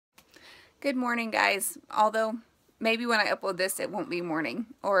Good morning, guys. Although maybe when I upload this it won't be morning,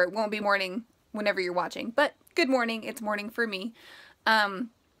 or it won't be morning whenever you're watching, but good morning. It's morning for me.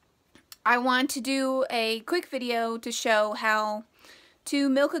 I want to do a quick video to show how to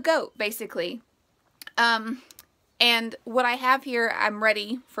milk a goat, basically. And what I have here, I'm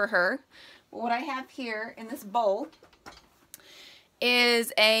ready for her. What I have here in this bowl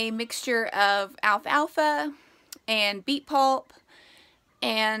is a mixture of alfalfa and beet pulp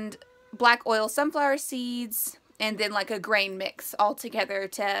and black oil sunflower seeds, and then like a grain mix all together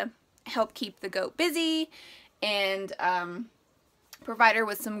to help keep the goat busy and provide her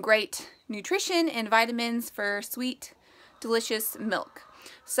with some great nutrition and vitamins for sweet, delicious milk.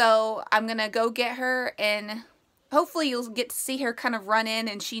 So I'm gonna go get her, and hopefully you'll get to see her kind of run in,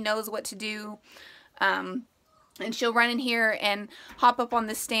 and she knows what to do. And she'll run in here and hop up on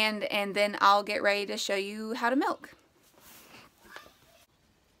the stand, and then I'll get ready to show you how to milk.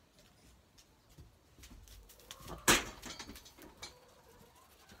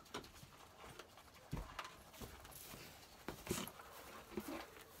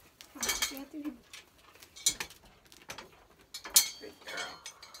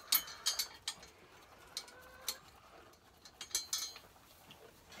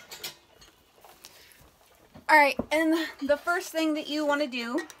 Alright, and the first thing that you want to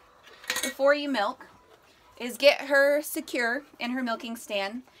do before you milk is get her secure in her milking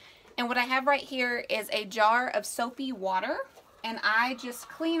stand. And what I have right here is a jar of soapy water, and I just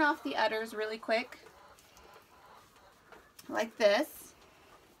clean off the udders really quick, like this,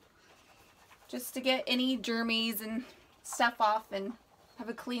 just to get any germies and stuff off and have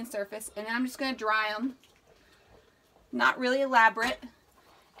a clean surface. And then I'm just going to dry them, not really elaborate.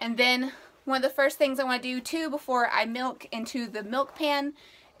 And then one of the first things I want to do too before I milk into the milk pan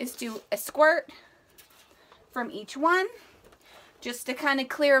is do a squirt from each one, just to kind of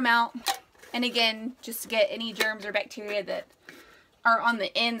clear them out, and again just to get any germs or bacteria that are on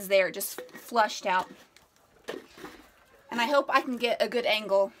the ends there just flushed out. And I hope I can get a good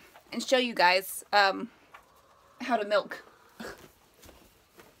angle and show you guys how to milk.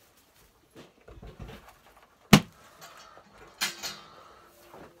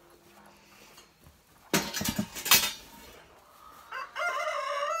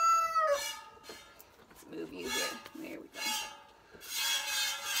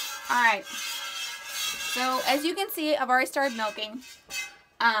 Alright, so as you can see, I've already started milking,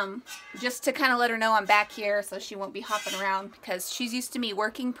 just to kind of let her know I'm back here so she won't be hopping around, because she's used to me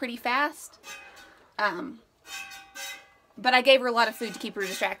working pretty fast, but I gave her a lot of food to keep her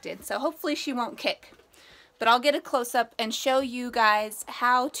distracted, so hopefully she won't kick. But I'll get a close-up and show you guys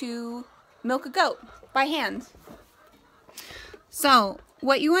how to milk a goat by hand. So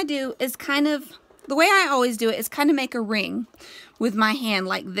what you want to do is kind of, the way I always do it is kind of make a ring with my hand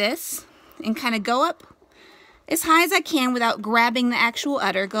like this, and kind of go up as high as I can without grabbing the actual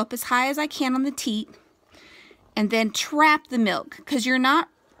udder. Go up as high as I can on the teat, and then trap the milk, because you're not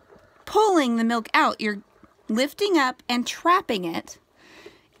pulling the milk out, you're lifting up and trapping it,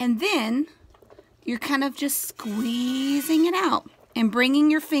 and then you're kind of just squeezing it out and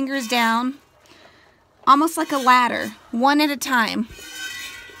bringing your fingers down almost like a ladder, one at a time.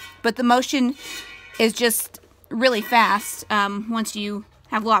 But the motion is just really fast once you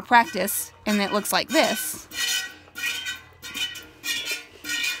have a lot of practice, and it looks like this.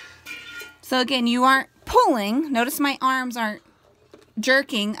 So again, you aren't pulling. Notice my arms aren't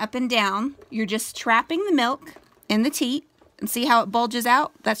jerking up and down. You're just trapping the milk in the teat, and see how it bulges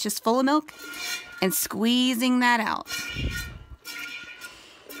out? That's just full of milk, and squeezing that out.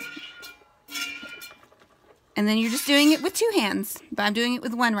 And then you're just doing it with two hands, but I'm doing it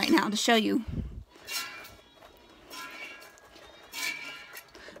with one right now to show you.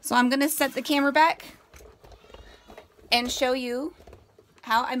 So I'm going to set the camera back and show you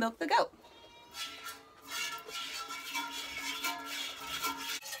how I milk the goat.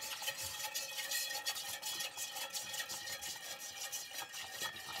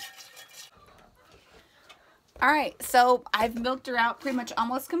 Alright, so I've milked her out pretty much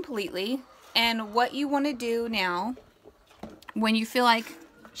almost completely. And what you want to do now, when you feel like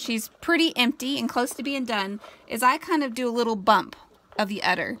she's pretty empty and close to being done, is I kind of do a little bump of the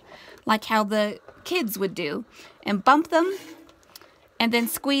udder, like how the kids would do, and bump them and then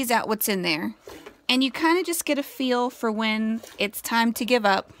squeeze out what's in there. And you kind of just get a feel for when it's time to give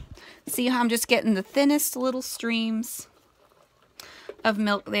up. See how I'm just getting the thinnest little streams of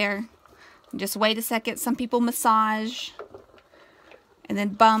milk there. Just wait a second. Some people massage and then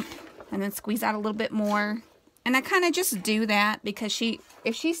bump and then squeeze out a little bit more. And I kind of just do that because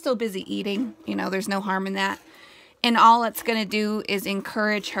if she's still busy eating, you know, there's no harm in that. And all it's going to do is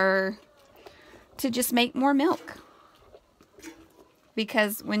encourage her to just make more milk.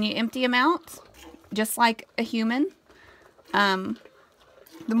 Because when you empty them out, just like a human,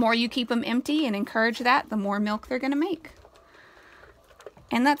 the more you keep them empty and encourage that, the more milk they're going to make.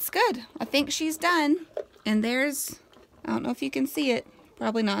 And that's good. I think she's done. And there's, I don't know if you can see it.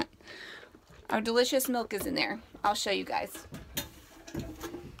 Probably not. Our delicious milk is in there. I'll show you guys.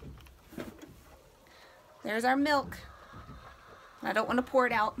 There's our milk. I don't want to pour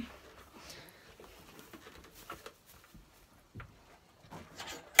it out.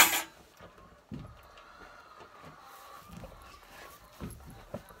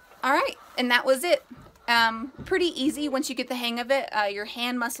 All right, and that was it. Pretty easy once you get the hang of it. Your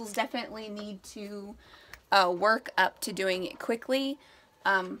hand muscles definitely need to work up to doing it quickly.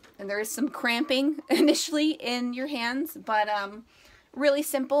 And there is some cramping initially in your hands, but really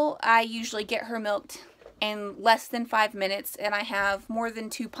simple. I usually get her milked in less than 5 minutes, and I have more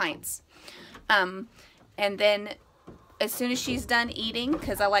than 2 pints. And then as soon as she's done eating,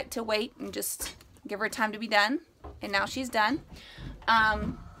 because I like to wait and just give her time to be done, and now she's done,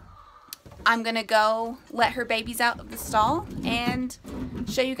 I'm going to go let her babies out of the stall and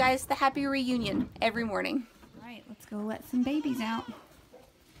show you guys the happy reunion every morning. All right, let's go let some babies out.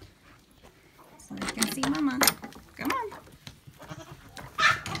 So you can see Mama. Come on.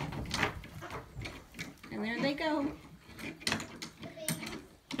 And there they go.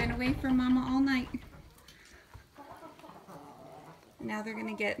 Been away from Mama all night. Now they're going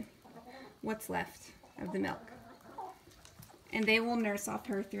to get what's left of the milk. And they will nurse off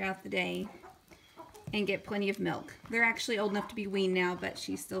her throughout the day and get plenty of milk. They're actually old enough to be weaned now, but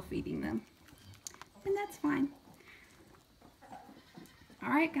she's still feeding them. And that's fine.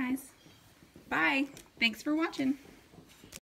 All right, guys. Bye. Thanks for watching.